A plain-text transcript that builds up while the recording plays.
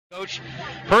Coach,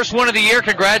 first one of the year,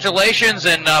 congratulations,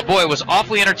 and boy, it was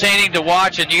awfully entertaining to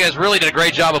watch, and you guys really did a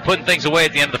great job of putting things away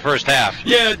at the end of the first half.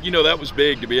 Yeah, that was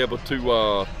big to be able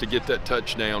to get that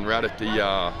touchdown right at the,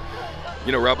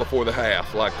 right before the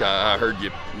half. Like I heard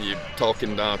you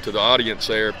talking to the audience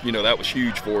there, that was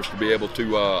huge for us to be able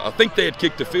to, I think they had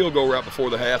kicked a field goal right before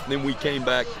the half, and then we came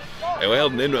back. Well,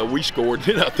 and then we scored,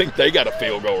 and I think they got a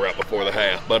field goal right before the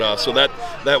half. But so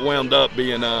that wound up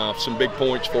being some big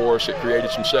points for us. It created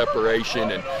some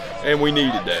separation, and we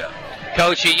needed that.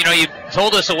 Coach, you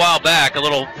told us a while back, a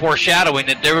little foreshadowing,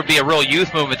 that there would be a real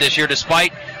youth movement this year,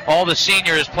 despite all the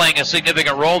seniors playing a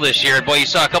significant role this year. And boy, you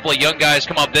saw a couple of young guys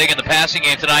come up big in the passing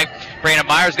game tonight. Brandon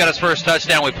Myers got his first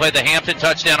touchdown. We played the Hampton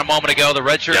touchdown a moment ago, the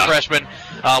redshirt freshman.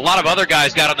 A lot of other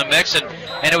guys got in the mix, and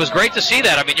it was great to see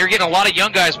that. I mean, you're getting a lot of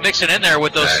young guys mixing in there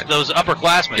with those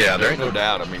upperclassmen. Yeah, there's no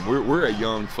doubt. I mean, we're a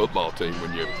young football team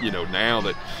when now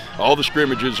that all the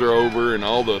scrimmages are over and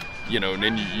all the, and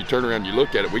then you turn around and you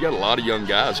look at it, we got a lot of young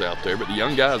guys out there, but the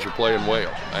young guys are playing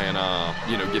well. And,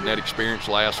 getting that experience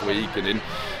last week and then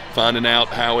finding out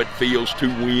how it feels to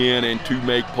win and to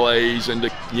make plays and to,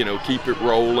 keep it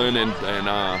rolling. And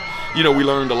we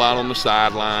learned a lot on the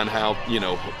sideline, how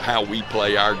we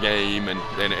play our game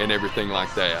and everything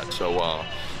like that. So,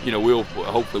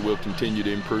 hopefully we'll continue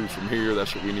to improve from here.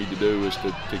 That's what we need to do, is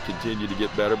to continue to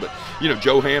get better. But,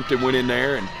 Joe Hampton went in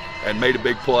there and made a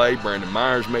big play. Brandon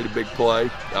Myers made a big play.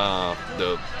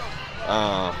 The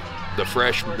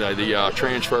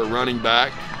transfer running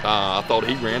back, I thought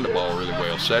he ran the ball really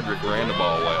well. Cedric ran the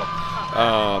ball well.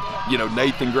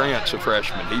 Nathan Grant's a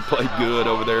freshman. He played good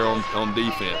over there on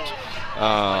defense.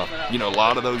 A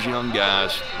lot of those young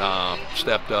guys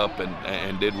stepped up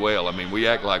and did well. I mean, we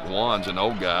act like Juan's an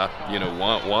old guy.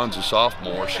 Juan's a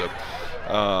sophomore, so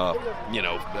we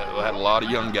had a lot of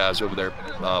young guys over there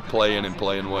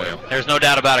playing well. There's no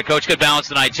doubt about it. Coach, good balance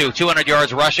tonight, too. 200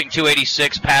 yards rushing,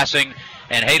 286 passing.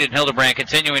 And Hayden Hildebrand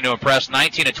continuing to impress,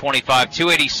 19 of 25,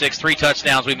 286, 3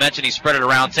 touchdowns. We mentioned he spread it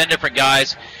around, 10 different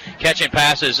guys catching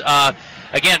passes.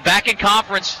 Again, back in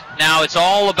conference now. It's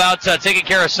all about taking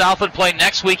care of Southwood. Play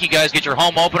next week. You guys get your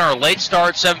home opener, a late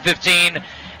start, 7:15.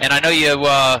 And I know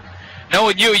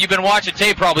knowing you've been watching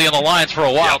tape probably on the Lions for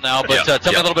a while now, but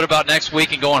tell me a little bit about next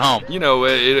week and going home.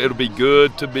 It'll be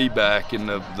good to be back in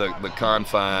the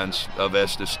confines of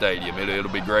Estes Stadium. It'll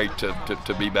be great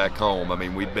to be back home. I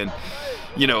mean, we've been,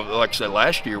 like I said,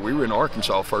 last year we were in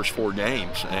Arkansas first 4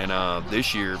 games, and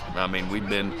this year, I mean, we've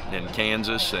been in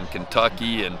Kansas and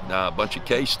Kentucky and a bunch of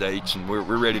K-States, and we're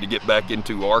ready to get back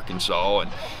into Arkansas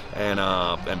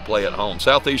and play at home.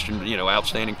 Southeastern,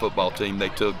 outstanding football team. They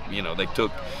took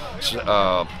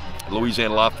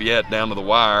Louisiana Lafayette down to the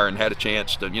wire and had a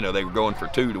chance to, they were going for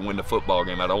 2 to win the football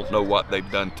game. I don't know what they've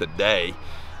done today,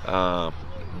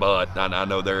 but I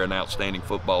know they're an outstanding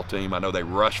football team. I know they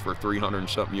rushed for 300 and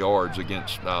something yards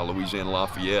against Louisiana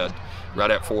Lafayette,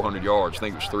 right at 400 yards. I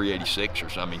think it was 386 or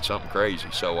something, something crazy.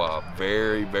 So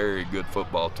very, very good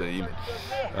football team.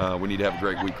 We need to have a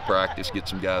great week of practice, get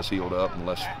some guys healed up, and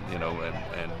let's, and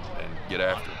get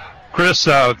after it. Chris,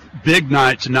 big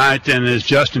night tonight, and as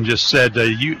Justin just said,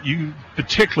 you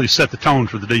particularly set the tone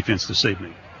for the defense this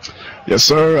evening. Yes,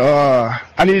 sir.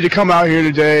 I needed to come out here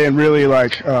today and really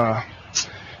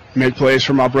make plays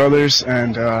for my brothers,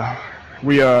 and I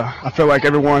felt like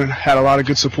everyone had a lot of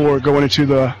good support going into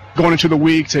the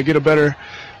week to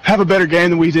have a better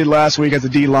game than we did last week as a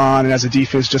D-line and as a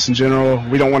defense just in general.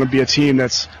 We don't want to be a team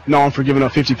that's known for giving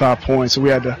up 55 points, so we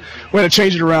had to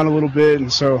change it around a little bit,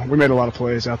 and so we made a lot of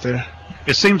plays out there.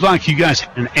 It seems like you guys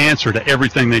had an answer to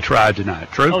everything they tried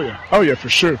tonight, true? Oh yeah, for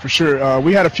sure.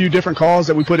 We had a few different calls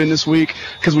that we put in this week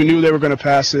because we knew they were going to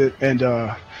pass it, and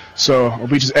so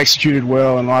we just executed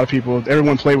well, and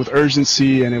everyone played with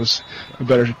urgency, and it was a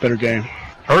better game.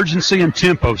 Urgency and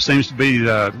tempo seems to be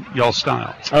y'all's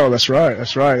style. Oh, that's right.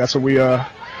 That's what we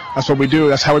do.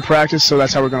 That's how we practice, so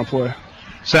that's how we're going to play.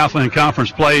 Southland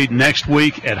Conference played next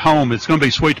week at home. It's going to be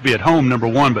sweet to be at home, number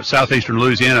one, but Southeastern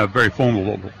Louisiana, a very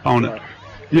formidable opponent. Right.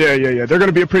 Yeah. They're going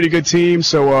to be a pretty good team,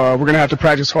 so we're going to have to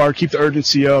practice hard, keep the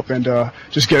urgency up, and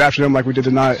just get after them like we did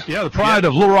tonight. Yeah, the pride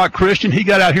of Little Rock Christian, he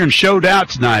got out here and showed out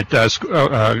tonight.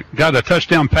 Got a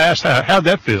touchdown pass. How'd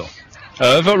that feel?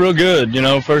 It felt real good.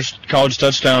 First college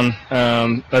touchdown.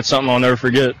 That's something I'll never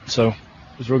forget, so it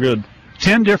was real good.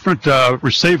 10 different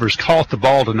receivers caught the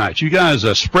ball tonight. You guys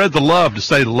spread the love, to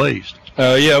say the least.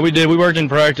 Yeah, we did. We worked in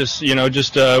practice.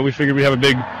 We figured we have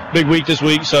a big week this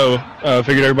week, so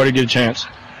figured everybody would get a chance.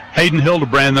 Hayden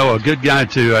Hildebrand, though, a good guy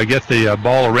to get the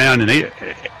ball around, and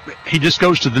he just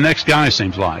goes to the next guy,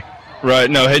 seems like. Right.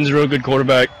 No, Hayden's a real good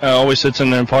quarterback. Always sits in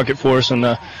there in pocket for us and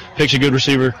picks a good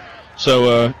receiver.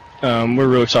 So, we're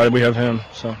real excited we have him.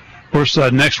 So. Of course,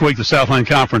 next week the Southland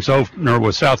Conference opener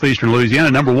with Southeastern Louisiana,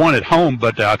 number 1 at home,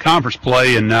 but conference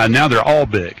play, and now they're all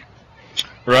big.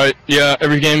 Right. Yeah.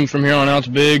 Every game from here on out's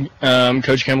big.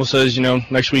 Coach Campbell says,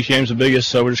 next week's game's the biggest,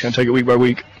 so we're just going to take it week by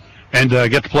week. And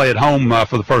get to play at home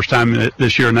for the first time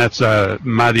this year, and that's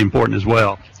mighty important as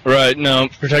well. Right. No,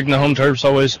 protecting the home turf is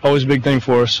always a big thing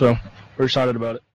for us, so we're excited about it.